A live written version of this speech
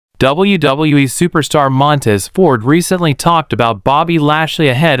WWE Superstar Montez Ford recently talked about Bobby Lashley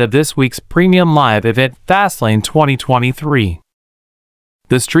ahead of this week's Premium Live Event Fastlane 2023.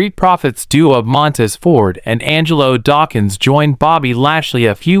 The Street Profits duo of Montez Ford and Angelo Dawkins joined Bobby Lashley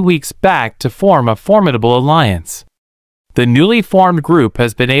a few weeks back to form a formidable alliance. The newly formed group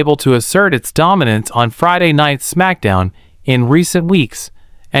has been able to assert its dominance on Friday Night SmackDown in recent weeks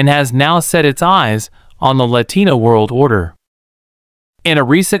and has now set its eyes on the Latino World Order. In a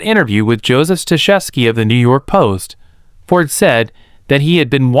recent interview with Joseph Staszewski of the New York Post, Ford said that he had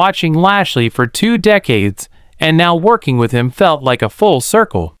been watching Lashley for 2 decades and now working with him felt like a full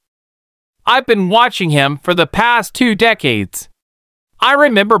circle. "I've been watching him for the past 2 decades. I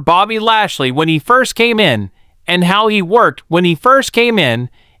remember Bobby Lashley when he first came in and how he worked when he first came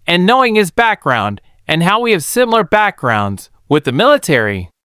in and knowing his background and how we have similar backgrounds with the military.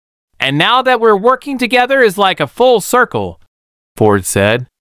 And now that we're working together is like a full circle," Ford said.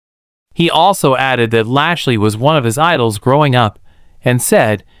 He also added that Lashley was one of his idols growing up and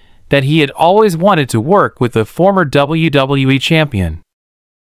said that he had always wanted to work with the former WWE champion.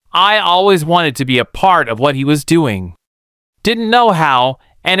 "I always wanted to be a part of what he was doing. Didn't know how,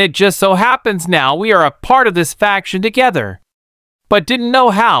 and it just so happens now we are a part of this faction together. But didn't know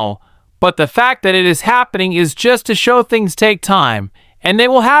how, but the fact that it is happening is just to show things take time, and they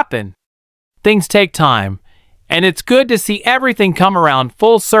will happen. Things take time. And it's good to see everything come around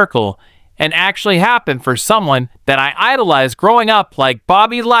full circle and actually happen for someone that I idolized growing up like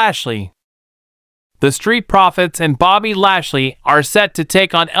Bobby Lashley." The Street Profits and Bobby Lashley are set to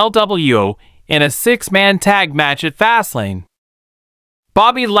take on LWO in a 6-man tag match at Fastlane.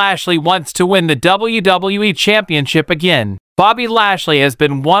 Bobby Lashley wants to win the WWE Championship again. Bobby Lashley has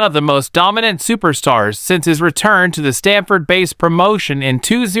been one of the most dominant superstars since his return to the Stanford-based promotion in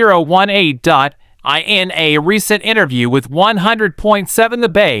 2018. In a recent interview with 100.7 The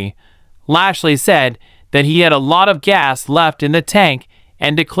Bay, Lashley said that he had a lot of gas left in the tank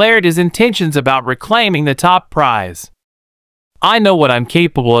and declared his intentions about reclaiming the top prize. "I know what I'm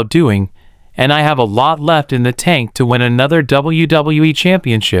capable of doing, and I have a lot left in the tank to win another WWE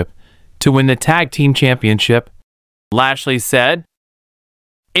Championship, to win the Tag Team Championship," Lashley said.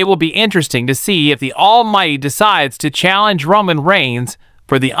 "It will be interesting to see if the Almighty decides to challenge Roman Reigns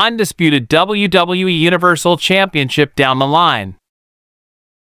for the undisputed WWE Universal Championship down the line.